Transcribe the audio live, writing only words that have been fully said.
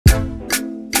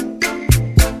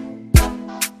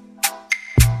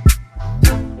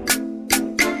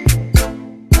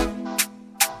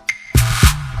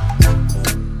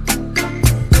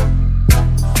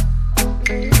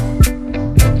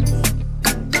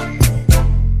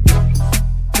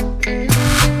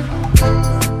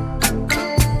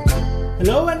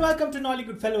Welcome to Nolly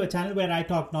Goodfellow, a channel where I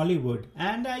talk Nollywood,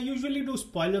 and I usually do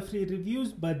spoiler-free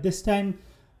reviews, but this time,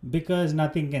 because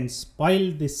nothing can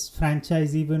spoil this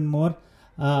franchise even more,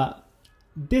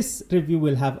 this review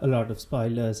will have a lot of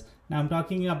spoilers. Now I'm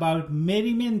talking about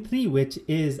Merry Men 3, which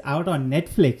is out on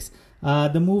Netflix.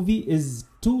 The movie is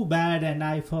too bad and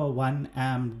I for one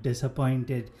am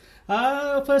disappointed.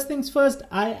 First things first,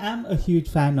 I am a huge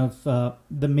fan of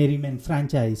the Merry Men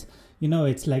franchise. You know,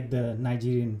 it's like the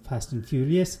Nigerian Fast and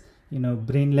Furious, you know,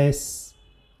 brainless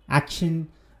action,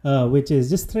 which is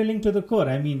just thrilling to the core.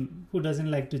 I mean, who doesn't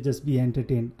like to just be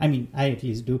entertained? I mean, I at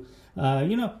least do.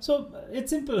 You know, so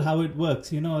it's simple how it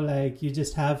works, you know, like you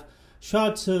just have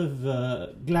shots of,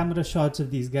 glamorous shots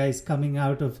of these guys coming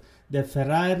out of their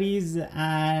Ferraris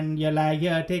and you're like,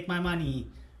 yeah, take my money.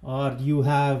 Or you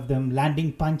have them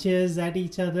landing punches at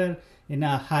each other in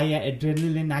a higher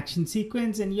adrenaline action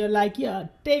sequence and you're like, yeah,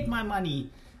 take my money.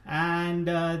 And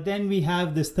then we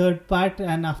have this third part,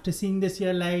 and after seeing this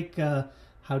you're like,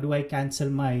 how do I cancel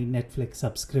my Netflix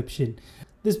subscription?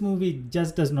 This movie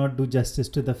just does not do justice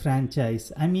to the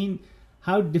franchise. I mean,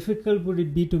 how difficult would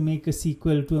it be to make a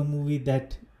sequel to a movie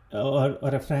that or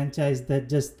a franchise that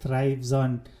just thrives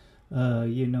on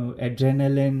you know,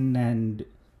 adrenaline and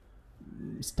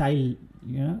style,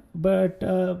 you know? But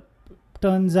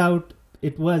turns out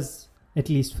it was, at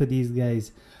least for these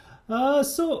guys.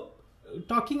 So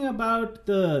talking about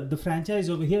the franchise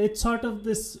over here, it's sort of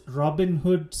this Robin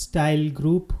Hood style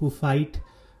group who fight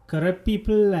corrupt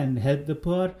people and help the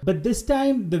poor. But this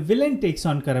time the villain takes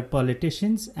on corrupt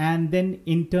politicians and then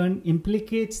in turn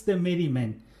implicates the Merry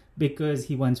Men because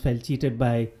he once felt cheated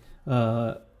by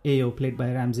AO, played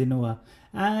by Ramsey, Nouah.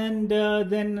 And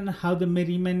then how the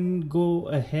Merry Men go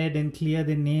ahead and clear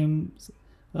their names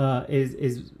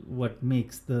is what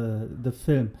makes the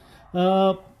film.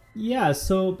 Yeah,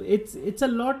 so it's a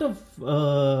lot of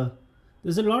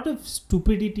there's a lot of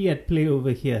stupidity at play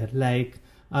over here. Like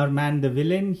our man, the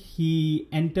villain, he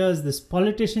enters this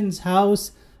politician's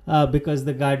house because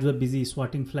the guards were busy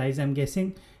swatting flies, I'm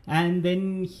guessing, and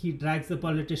then he drags the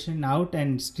politician out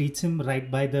and streets him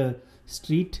right by the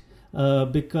street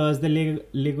because the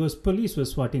Lagos police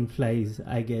was swatting flies,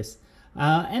 I guess.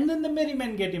 And then the Merry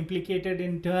Men get implicated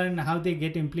in turn. How they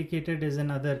get implicated is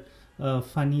another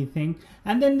funny thing.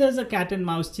 And then there's a cat and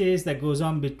mouse chase that goes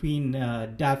on between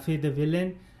Daffy the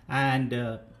villain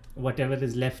and whatever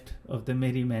is left of the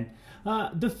Merry Men.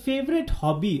 The favorite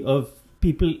hobby of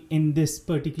people in this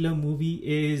particular movie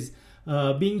is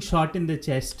being shot in the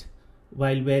chest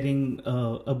while wearing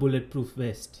a bulletproof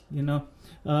vest, you know.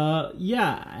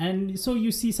 Yeah, and so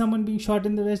you see someone being shot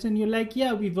in the vest and you're like,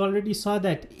 yeah, we've already saw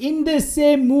that in the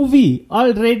same movie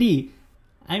already.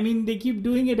 I mean, they keep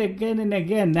doing it again and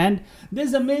again, and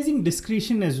there's amazing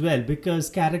discretion as well because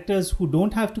characters who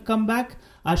don't have to come back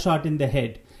are shot in the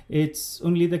head. It's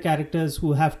only the characters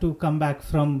who have to come back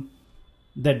from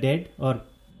the dead or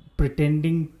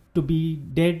pretending to be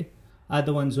dead are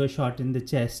the ones who are shot in the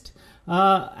chest.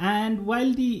 And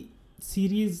while the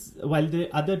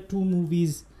other two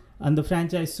movies on the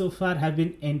franchise so far have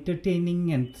been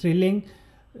entertaining and thrilling,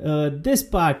 this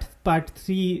part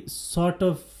 3 sort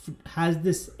of has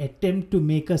this attempt to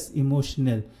make us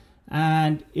emotional,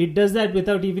 and it does that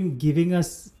without even giving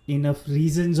us enough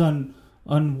reasons on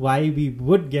why we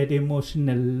would get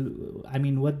emotional. I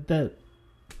mean,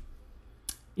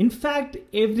 in fact,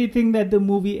 everything that the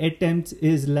movie attempts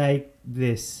is like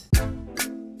this.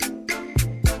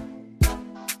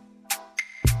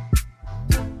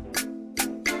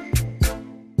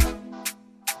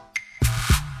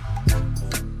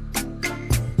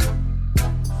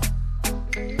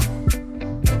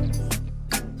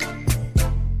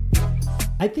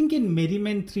 I think in Merry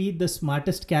Men 3, the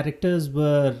smartest characters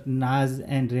were Naz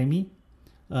and Remy,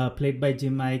 played by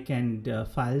Jim Ike and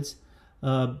Files,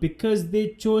 because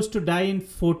they chose to die in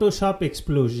Photoshop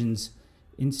explosions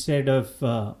instead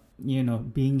of, you know,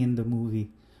 being in the movie.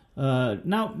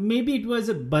 Now, maybe it was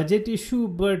a budget issue,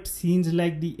 but scenes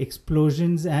like the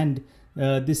explosions and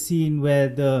the scene where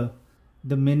the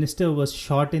minister was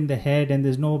shot in the head and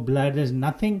there's no blood, there's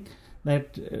nothing,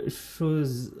 that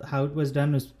shows how it was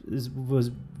done was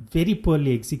very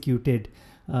poorly executed.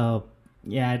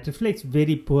 Yeah, it reflects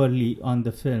very poorly on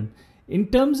the film. In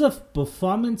terms of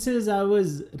performances, I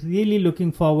was really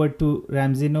looking forward to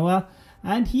Ramsey Nouah,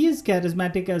 and he is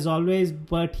charismatic as always,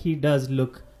 but he does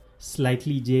look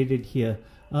slightly jaded here.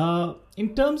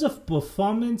 In terms of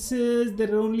performances,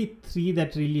 there are only 3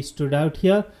 that really stood out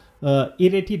here.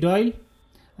 Ireti Doyle.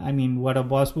 I mean, what a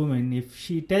boss woman. If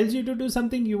she tells you to do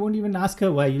something, you won't even ask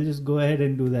her why. You'll just go ahead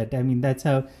and do that. I mean, that's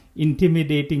how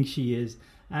intimidating she is.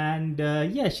 And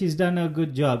yeah, she's done a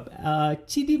good job.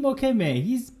 Chidi Mokeme,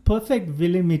 he's perfect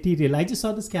villain material. I just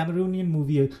saw this Cameroonian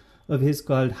movie of his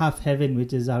called Half Heaven,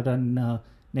 which is out on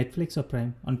Netflix or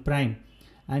Prime, on Prime.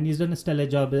 And he's done a stellar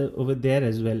job over there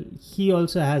as well. He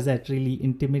also has that really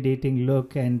intimidating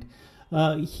look, and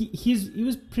he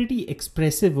was pretty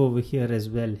expressive over here as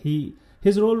well.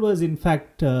 His role was in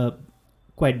fact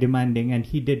quite demanding, and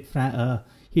he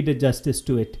did justice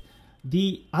to it.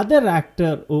 The other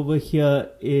actor over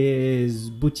here is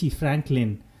Bucci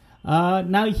Franklin.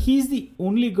 Now he's the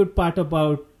only good part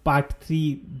about part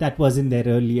 3 that wasn't there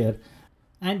earlier.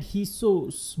 And he's so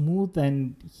smooth,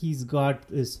 and he's got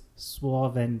this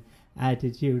suave and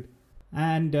attitude.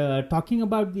 And talking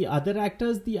about the other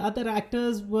actors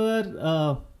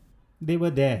were they were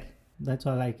there. That's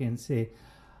all I can say.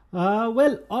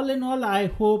 Well, all in all, I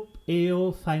hope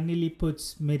AO finally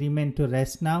puts Merrymen to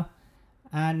rest now,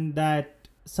 and that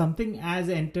something as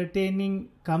entertaining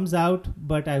comes out,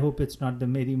 but I hope it's not the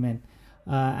Merrymen.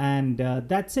 And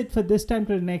that's it for this time.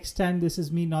 Till next time, this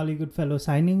is me, Nolly Goodfellow,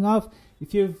 signing off.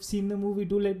 If you've seen the movie,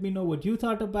 do let me know what you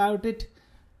thought about it.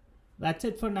 That's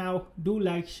it for now. Do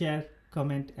like, share,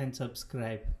 comment, and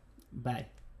subscribe. Bye.